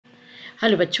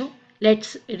Hello bachcho,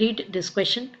 let's read this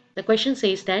question. The question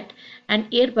says that an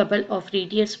air bubble of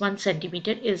radius 1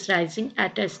 centimeter is rising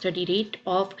at a steady rate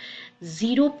of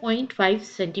 0.5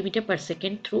 centimeter per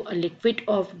second through a liquid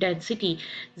of density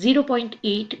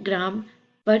 0.8 gram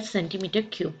per centimeter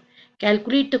cube.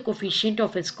 Calculate the coefficient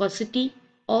of viscosity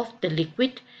of the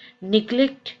liquid.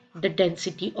 Neglect the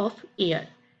density of air.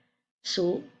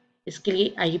 So, इसके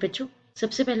लिए आइए बच्चों,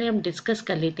 सबसे पहले हम discuss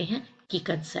कर लेते हैं की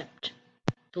कंसेप्ट।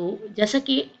 तो जैसा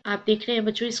कि आप देख रहे हैं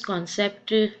बच्चों, इस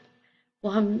कॉन्सेप्ट को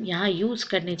हम यहाँ यूज़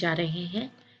करने जा रहे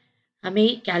हैं।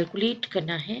 हमें कैलकुलेट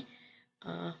करना है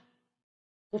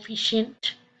कोफिशिएंट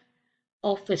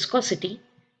ऑफ विस्कोसिटी।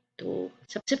 तो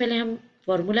सबसे पहले हम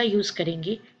फॉर्मूला यूज़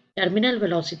करेंगे टर्मिनल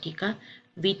वेलोसिटी का,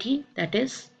 VT, that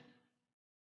is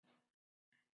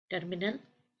terminal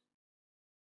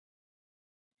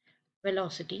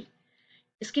velocity.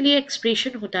 इसके लिए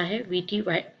एक्सप्रेशन होता है वीटी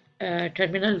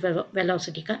टर्मिनल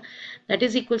वेलोसिटी का, that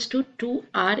is equals to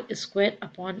 2r²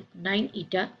 upon 9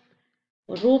 eta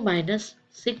rho minus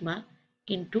sigma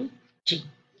into जी।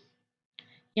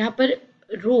 यहाँ पर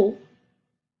रो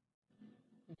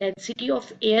डेंसिटी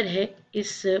ऑफ एयर है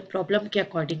इस प्रॉब्लम के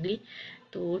अकॉर्डिंगली,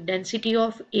 तो डेंसिटी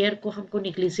ऑफ एयर को हमको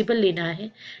निग्लिजिबल लेना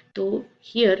है। तो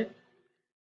here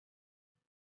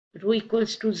row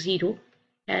equals to 0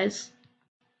 as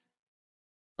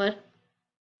per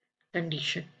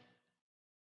condition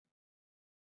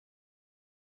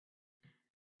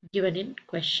given in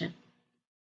question.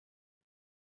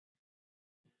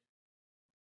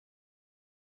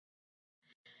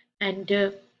 And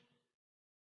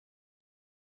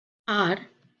R,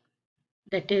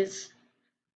 that is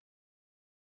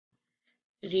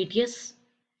radius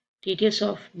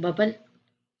of bubble,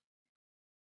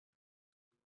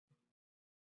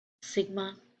 sigma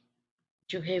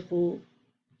जो है वो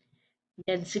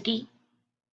density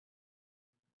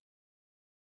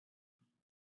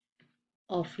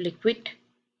of liquid,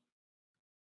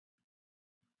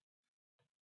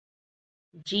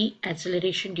 g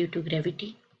acceleration due to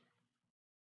gravity,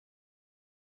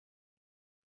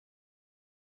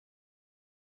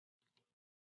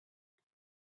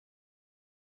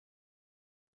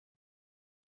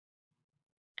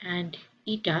 and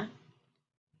eta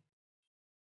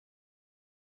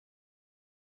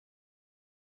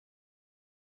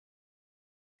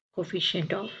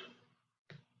coefficient of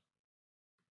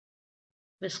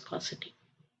viscosity,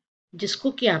 जिसको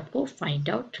कि आपको find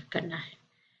out करना है।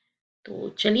 तो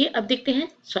चलिए अब देखते हैं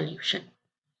सॉल्यूशन।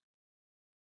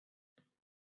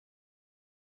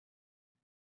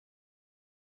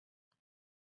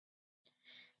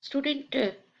 स्टूडेंट,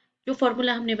 जो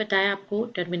फॉर्मूला हमने बताया आपको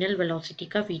टर्मिनल वेलोसिटी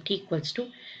का, VT equals to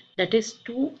that is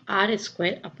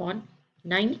 2r² upon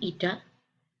 9 eta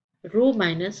rho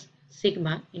minus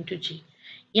sigma into जी।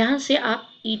 यहाँ से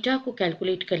आप ईटा को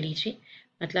कैलकुलेट कर लीजिए,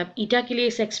 मतलब ईटा के लिए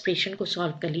इस एक्सप्रेशन को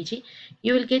सॉल्व कर लीजिए।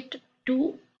 You will get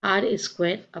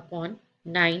 2r² upon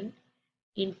 9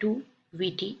 into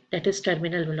VT, that is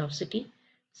terminal velocity,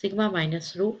 sigma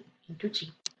minus rho into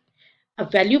जी। अब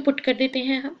वैल्यू पुट कर देते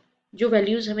हैं हम, जो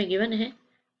वैल्यूज हमें गिवन है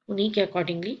उन्हीं के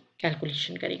अकॉर्डिंगली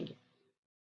कैलकुलेशन करेंगे।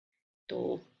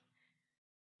 तो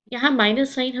यहाँ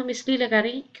माइनस साइन हम इसलिए लगा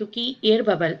रहे हैं क्योंकि एयर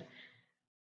बबल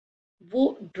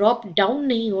वो ड्रॉप डाउन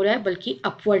नहीं हो रहा है बल्कि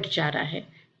अपवर्ड जा रहा है।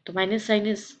 तो minus sign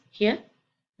is here,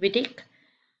 we take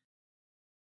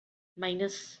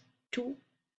 -2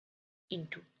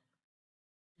 into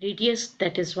radius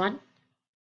that is 1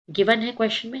 given है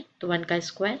क्वेश्चन में, तो 1 का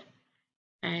square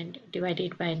and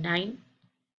divided by 9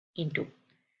 into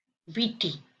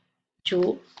VT, जो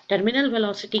टर्मिनल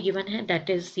वेलोसिटी गिवन है दैट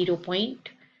इज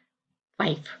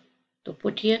 0.5, तो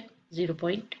put here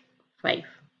 0.5,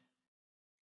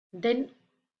 then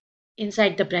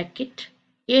inside the bracket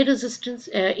air resistance,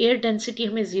 air density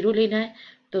हमें 0 लेना है,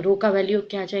 तो रो का वैल्यू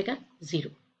क्या आ जाएगा 0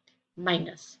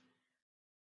 minus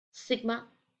sigma,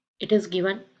 it is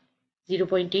given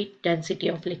 0.8 density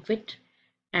of liquid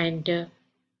and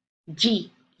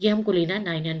जी ये हमको लेना है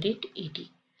 980,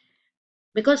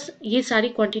 बिकॉज ये सारी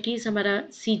क्वांटिटीज हमारा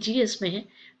CGS में है,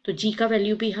 तो जी का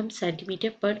वैल्यू भी हम सेंटीमीटर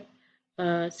पर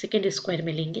सेकेंड स्क्वायर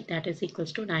में लेंगे, that is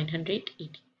equals to 980।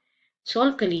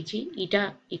 Solve कर लीजिए,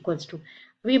 ईटा इक्वल्स टू,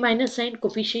 अभी माइनस साइन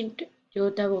कोफिशिएंट जो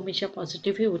होता है वो हमेशा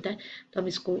पॉजिटिव ही होता है, तो हम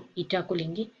इसको ईटा को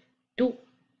लेंगे 2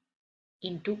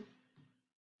 इंटू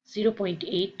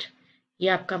 0.8, ये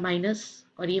आपका माइनस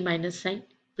और ये माइनस साइन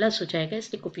प्लस हो जाएगा,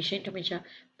 इसलिए कोफिशिएंट हमेशा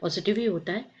पॉजिटिव ही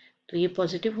होता है, तो ये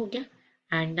पॉजिटिव हो गया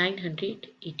and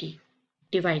 980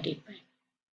 divided by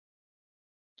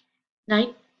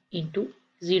 9 into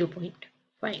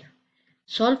 0.5।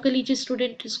 Solve कर लीजिए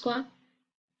स्टूडेंट इसको आप,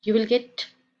 you will get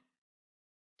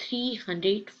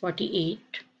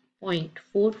 348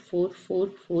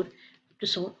 0.4444 to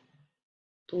 100,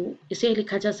 तो इसे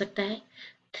लिखा जा सकता है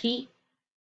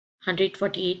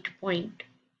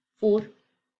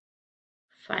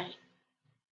 348.45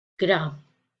 ग्राम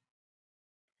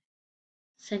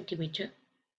centimeter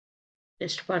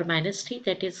raised to power minus 3,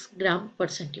 that is gram per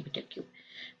centimeter cube.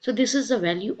 So this is the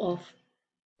value of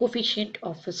coefficient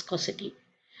of viscosity.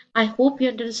 I hope you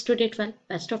understood it well.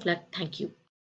 Best of luck. Thank you.